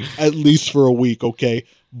it at least for a week. Okay.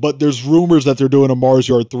 But there's rumors that they're doing a Mars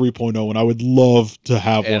Yard 3.0, and I would love to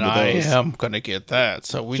have one of those. I am going to get that.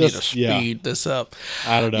 So we need to speed this up.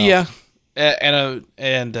 I don't know. Yeah.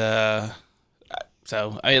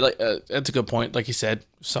 So I like that's a good point. Like you said,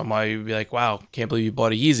 somebody would be like, "Wow, can't believe you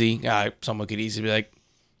bought a Yeezy." Someone could easily be like,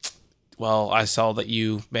 "Well, I saw that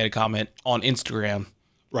you made a comment on Instagram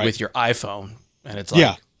with your iPhone," and it's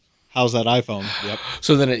like, how's that iPhone? Yep.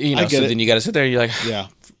 So then then you got to sit there. And you're like,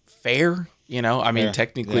 fair. I mean, fair.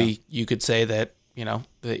 Technically, you could say that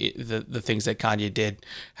the things that Kanye did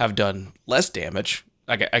have done less damage.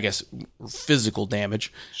 I guess physical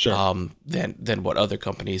damage, than what other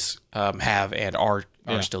companies have and are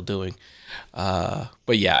are still doing.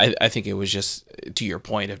 But yeah, I think it was just to your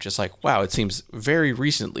point of just like, wow, it seems very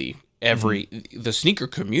recently the sneaker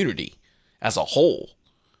community as a whole,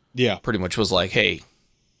 pretty much was like, hey,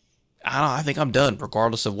 I think I'm done,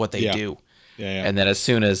 regardless of what they do. Yeah. And then as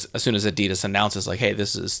soon as Adidas announces like, hey,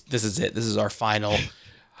 this is it, this is our final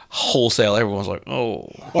wholesale, everyone's like,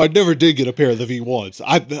 oh. Well, I never did get a pair of the V1s.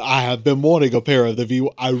 I have been wanting a pair of the V.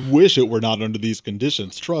 I wish it were not under these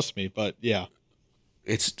conditions. Trust me, but yeah.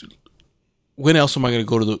 It's when else am I going to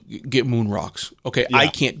go to get moon rocks? Okay, I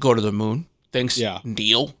can't go to the moon. Thanks,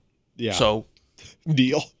 Neil. Yeah. So,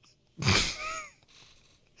 Neil.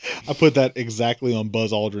 I put that exactly on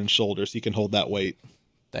Buzz Aldrin's shoulders. He can hold that weight.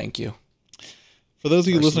 Thank you. For those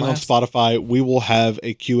of you listening on Spotify, we will have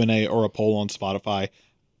a Q&A or a poll on Spotify.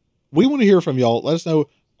 We want to hear from y'all. Let us know,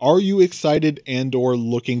 are you excited and or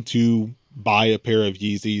looking to buy a pair of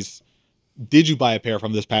Yeezys? Did you buy a pair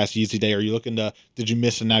from this past Yeezy day? Did you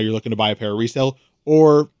miss and now you're looking to buy a pair of resale?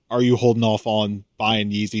 Or are you holding off on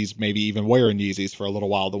buying Yeezys, maybe even wearing Yeezys for a little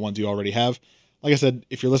while, the ones you already have? Like I said,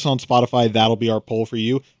 if you're listening on Spotify, that'll be our poll for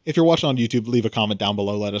you. If you're watching on YouTube, leave a comment down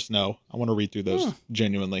below. Let us know. I want to read through those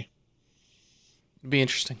genuinely. It'd be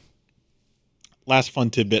interesting. Last fun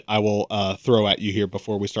tidbit I will throw at you here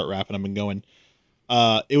before we start wrapping up and going.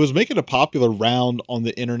 It was making a popular round on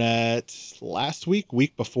the internet last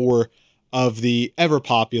week before, of the ever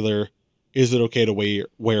popular, is it okay to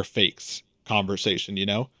wear fakes conversation, you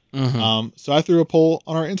know? So I threw a poll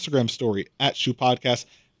on our Instagram story at shoepodcast,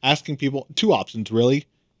 asking people two options, really.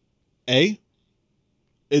 I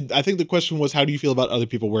think the question was, how do you feel about other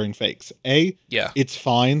people wearing fakes? It's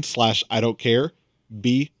fine / I don't care.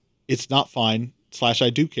 B, it's not fine / I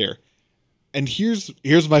do care. And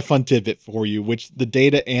here's my fun tidbit for you, which the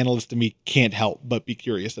data analyst in me can't help but be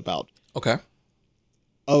curious about. Okay.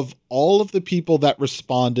 Of all of the people that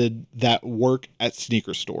responded that work at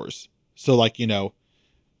sneaker stores, so like, you know,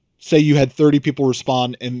 say you had 30 people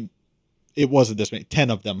respond and it wasn't this many, 10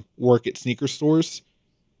 of them work at sneaker stores,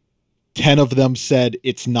 10 of them said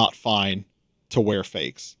it's not fine to wear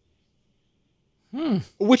fakes.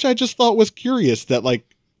 Which I just thought was curious that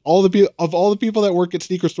like all the people that work at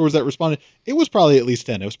sneaker stores that responded, it was probably at least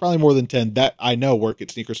 10. It was probably more than 10 that I know work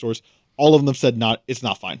at sneaker stores. All of them said it's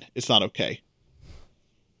not fine. It's not okay.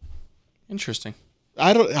 Interesting.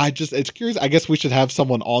 It's curious. I guess we should have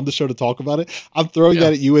someone on the show to talk about it. I'm throwing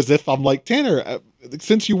that at you as if I'm like, Tanner,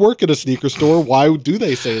 since you work at a sneaker store, why do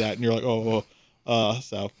they say that? And you're like,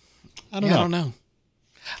 so I don't know. I don't know.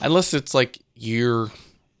 Unless it's like you're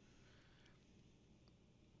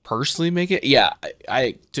personally make it. Yeah.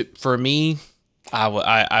 For me,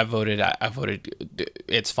 I voted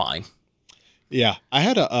it's fine. Yeah. I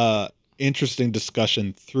had a interesting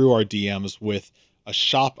discussion through our DMs with a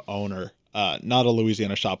shop owner, not a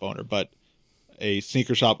Louisiana shop owner, but a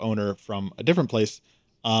sneaker shop owner from a different place,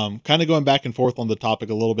 kind of going back and forth on the topic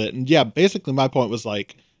a little bit. And yeah, basically my point was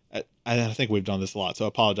like, I think we've done this a lot, so I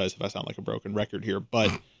apologize if I sound like a broken record here,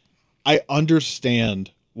 but I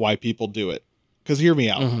understand why people do it. Because hear me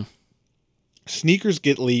out. Sneakers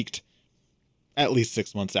get leaked at least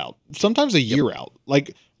 6 months out, sometimes a year out.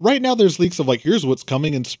 Like right now there's leaks of like, here's what's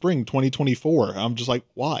coming in spring 2024. I'm just like,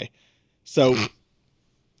 why? So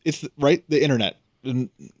it's right. The internet,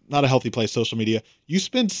 not a healthy place, social media. You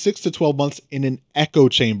spend 6 to 12 months in an echo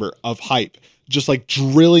chamber of hype, just like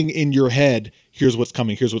drilling in your head. Here's what's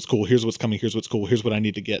coming. Here's what's cool. Here's what's coming. Here's what's cool. Here's what I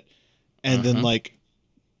need to get. And then like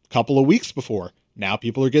a couple of weeks before, now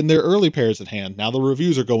people are getting their early pairs at hand. Now the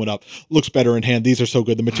reviews are going up. Looks better in hand. These are so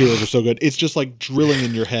good. The materials are so good. It's just like drilling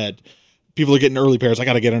in your head. People are getting early pairs. I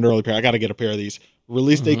got to get an early pair. I got to get a pair of these.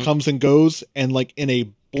 Release date comes and goes. And like in a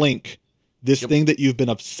blink, this thing that you've been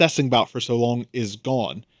obsessing about for so long is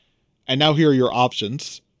gone. And now here are your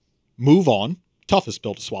options. Move on. Toughest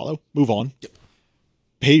pill to swallow. Move on.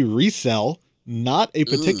 Pay resell. Not a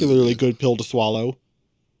particularly good pill to swallow.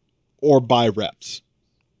 Or buy reps.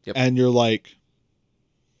 And you're like,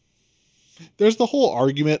 there's the whole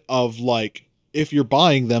argument of like, if you're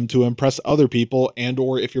buying them to impress other people and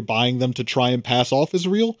or if you're buying them to try and pass off as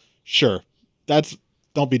real, sure.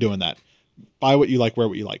 Don't be doing that. Buy what you like, wear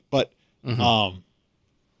what you like. But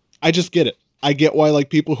I just get it. I get why like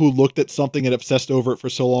people who looked at something and obsessed over it for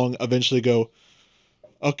so long eventually go,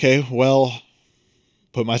 okay, well,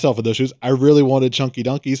 put myself in those shoes. I really wanted Chunky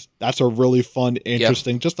Dunkies. That's a really fun,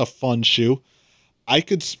 interesting, just a fun shoe. I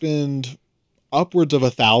could spend upwards of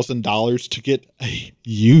 $1,000 to get a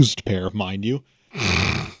used pair, mind you.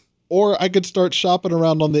 Or I could start shopping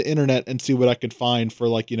around on the internet and see what I could find for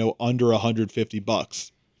like, you know, under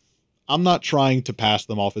 $150. I'm not trying to pass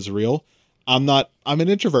them off as real. I'm an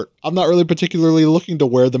introvert. I'm not really particularly looking to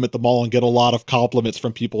wear them at the mall and get a lot of compliments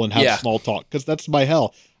from people and have small talk, because that's my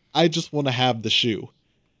hell. I just want to have the shoe.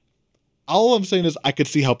 All I'm saying is I could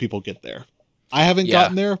see how people get there. I haven't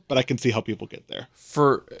gotten there, but I can see how people get there.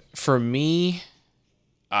 For me,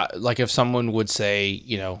 like if someone would say,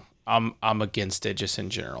 you know, I'm against it just in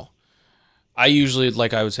general. I usually,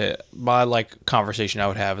 like I would say, my like conversation I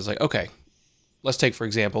would have is like, okay, let's take, for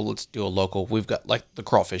example, let's do a local. We've got like the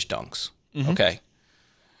crawfish dunks. Mm-hmm. Okay.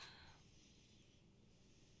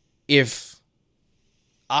 If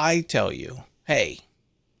I tell you, hey,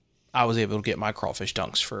 I was able to get my crawfish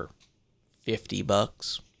dunks for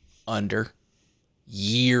 $50 under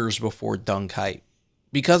years before dunk hype,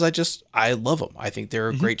 because I love them. I think they're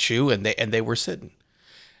a great shoe, and they were sitting.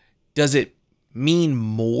 Does it mean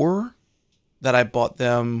more that I bought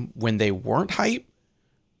them when they weren't hype?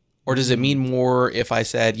 Or does it mean more if I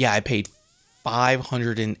said, yeah, I paid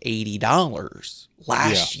 $580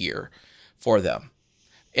 last year for them?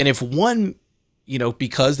 And if one, you know,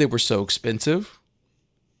 because they were so expensive,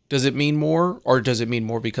 does it mean more? Or does it mean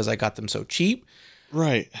more because I got them so cheap?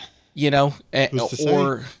 Right. You know,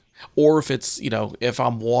 or if it's, you know, if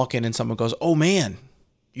I'm walking and someone goes, oh man,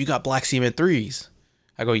 you got Black Cement 3s.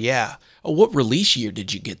 I go, yeah. Oh, what release year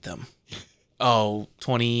did you get them? Oh,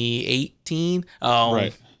 2018. Oh,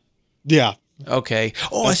 right. Yeah. Okay.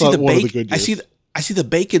 Oh, I see the bacon. I see the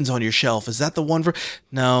bacon's on your shelf. Is that the one for?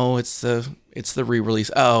 No, it's the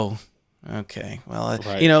re-release. Oh, okay. Well,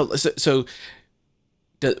 you know,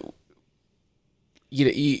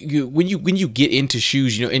 you when you get into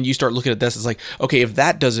shoes, you know, and you start looking at this, it's like, okay, if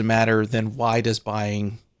that doesn't matter, then why does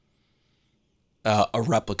buying a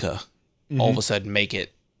replica all of a sudden make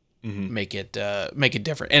it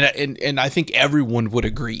different? And I think everyone would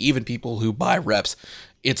agree, even people who buy reps,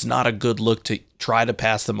 it's not a good look to try to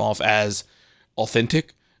pass them off as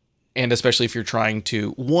authentic. And especially if you're trying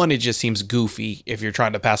to, one, it just seems goofy if you're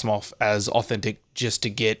trying to pass them off as authentic just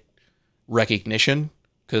to get recognition.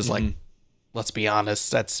 Because like, let's be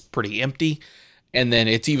honest, that's pretty empty. And then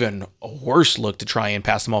it's even a worse look to try and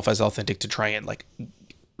pass them off as authentic, to try and like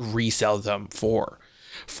resell them for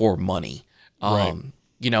money. Right.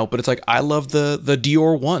 You know, but it's like, I love the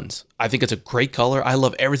Dior ones. I think it's a great color. I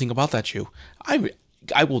love everything about that shoe.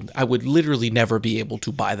 I would literally never be able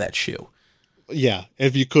to buy that shoe. Yeah,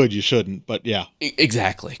 if you could, you shouldn't. But yeah,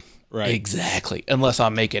 exactly. Right. Exactly. Unless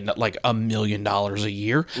I'm making like $1 million a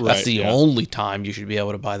year, that's the only time you should be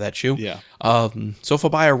able to buy that shoe. Yeah. So if I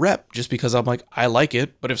buy a rep, just because I'm like, I like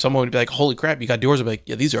it, but if someone would be like, holy crap, you got Dior's, I'd be like,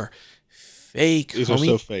 yeah, these are fake. These are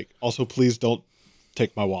so fake. Also, please don't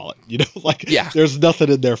take my wallet. You know, like, there's nothing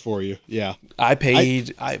in there for you. Yeah. I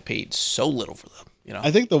paid so little for them. You know,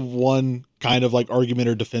 I think the one kind of like argument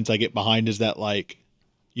or defense I get behind is that, like,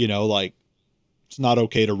 you know, like, it's not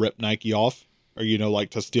okay to rip Nike off, or, you know,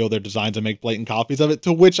 like to steal their designs and make blatant copies of it.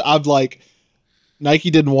 To which I'm like,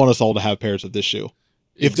 Nike didn't want us all to have pairs of this shoe.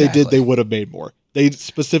 If they did, they would have made more. They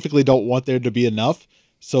specifically don't want there to be enough.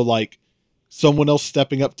 So like someone else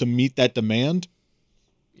stepping up to meet that demand.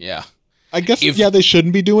 Yeah. I guess, they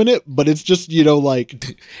shouldn't be doing it, but it's just, you know,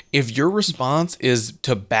 like, if your response is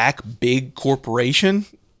to back big corporation,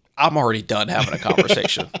 I'm already done having a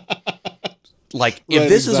conversation. Like, if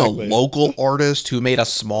this is a local artist who made a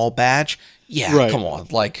small batch, come on.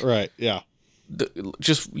 Like,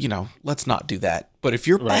 just, you know, let's not do that. But if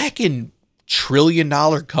you're backing $1 trillion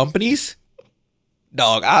companies,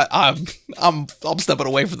 dog, I'm stepping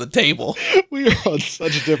away from the table. We are on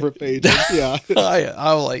such different pages. Yeah.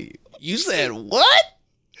 I'm like, you said what?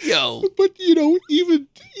 Yo. But, you know, even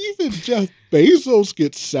Jeff Bezos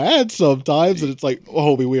gets sad sometimes, and it's like,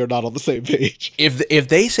 oh, homie, we are not on the same page. If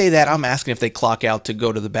they say that, I'm asking if they clock out to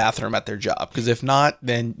go to the bathroom at their job. Because if not,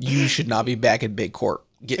 then you should not be back in big court.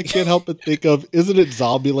 I can't help but think of, isn't it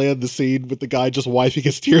Zombieland, the scene with the guy just wiping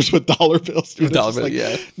his tears with dollar bills? With dollar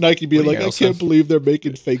bills, Nike being like, I can't believe they're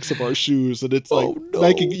making fakes of our shoes. And it's like, no.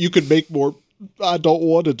 Nike, you could make more. I don't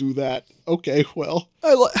want to do that. Okay, well.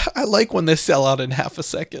 I like when they sell out in half a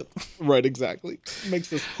second. Right, exactly. Makes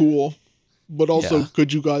this cool. But also,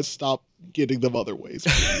 could you guys stop getting them other ways?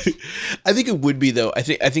 I think it would be, though. I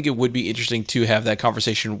think it would be interesting to have that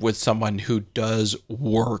conversation with someone who does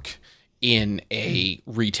work in a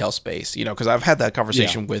retail space, you know, because I've had that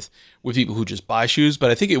conversation with people who just buy shoes,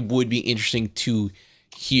 but I think it would be interesting to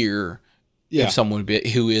hear if someone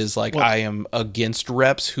who is like, I am against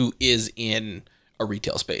reps, who is in a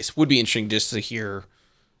retail space. Would be interesting just to hear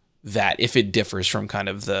that, if it differs from kind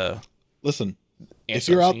of the... Listen, if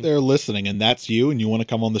you're out there listening and that's you and you want to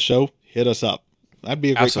come on the show, hit us up. That'd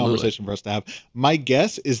be a great conversation for us to have. My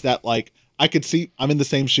guess is that, like, I could see, I'm in the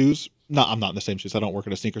same shoes I'm not in the same shoes. I don't work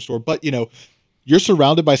at a sneaker store, but you're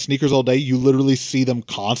surrounded by sneakers all day. You literally see them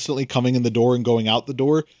constantly coming in the door and going out the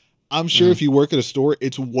door. I'm sure if you work at a store,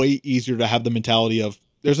 it's way easier to have the mentality of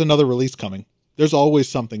there's another release coming. There's always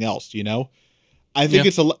something else, I think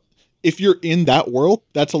it's if you're in that world,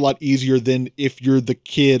 that's a lot easier than if you're the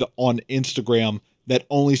kid on Instagram that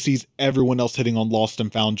only sees everyone else hitting on lost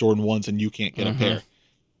and found Jordan 1s and you can't get a pair.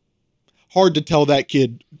 Hard to tell that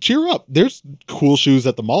kid, cheer up. There's cool shoes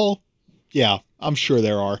at the mall. Yeah, I'm sure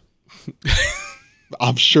there are.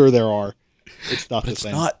 I'm sure there are. It's not the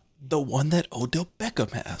same. It's not the one that Odell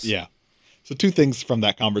Beckham has. Yeah. So 2 things from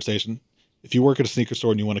that conversation. If you work at a sneaker store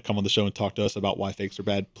and you want to come on the show and talk to us about why fakes are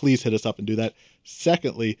bad, please hit us up and do that.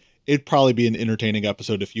 Secondly, it'd probably be an entertaining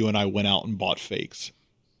episode if you and I went out and bought fakes.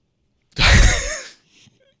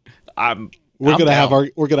 We're gonna have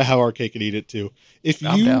our cake and eat it too. If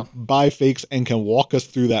you buy fakes and can walk us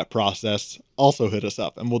through that process, also hit us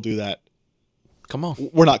up and we'll do that. Come on.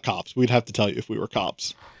 We're not cops. We'd have to tell you if we were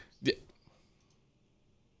cops. Yeah.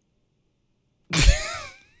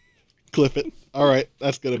 Clip it. All right,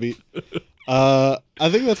 that's gonna be. I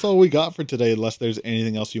think that's all we got for today. Unless there's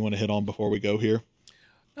anything else you want to hit on before we go here.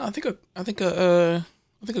 No, I think a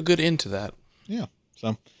good end to that. Yeah.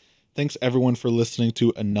 So, thanks everyone for listening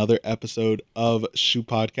to another episode of Shoe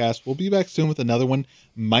Podcast. We'll be back soon with another one.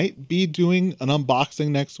 Might be doing an unboxing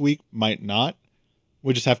next week. Might not.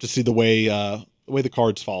 We just have to see the way the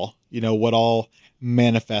cards fall. What all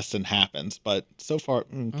manifests and happens. But so far,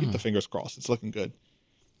 keep the fingers crossed. It's looking good.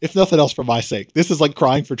 If nothing else, for my sake. This is like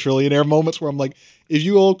crying for trillionaire moments where I'm like, if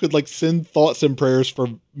you all could send thoughts and prayers for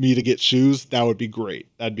me to get shoes, that would be great.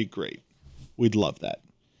 That'd be great. We'd love that.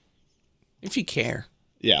 If you care.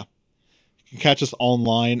 Yeah. You can catch us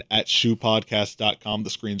online at shoepodcast.com. The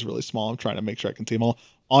screen's really small. I'm trying to make sure I can see them all.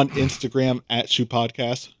 On Instagram at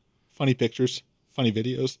shoepodcast. Funny pictures. Funny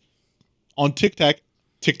videos. On TikTok.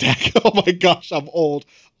 Oh my gosh, I'm old.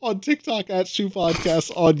 On TikTok at Shoe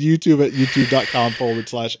Podcast, on YouTube at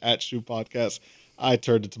youtube.com/at Shoe Podcast. I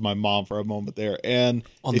turned it to my mom for a moment there. And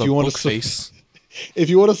if you want to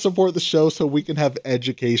support the show so we can have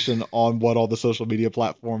education on what all the social media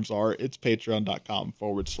platforms are, it's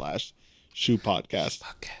patreon.com/Shoe Podcast.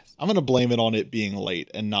 I'm going to blame it on it being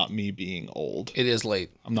late and not me being old. It is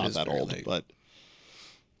late. I'm not that old, but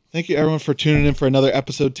thank you everyone for tuning in for another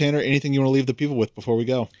episode. Tanner, anything you want to leave the people with before we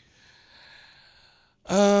go?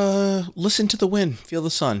 Listen to the wind. Feel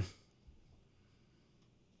the sun.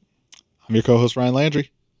 I'm your co-host, Ryan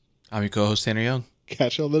Landry. I'm your co-host, Tanner Young.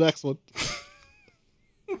 Catch you on the next one.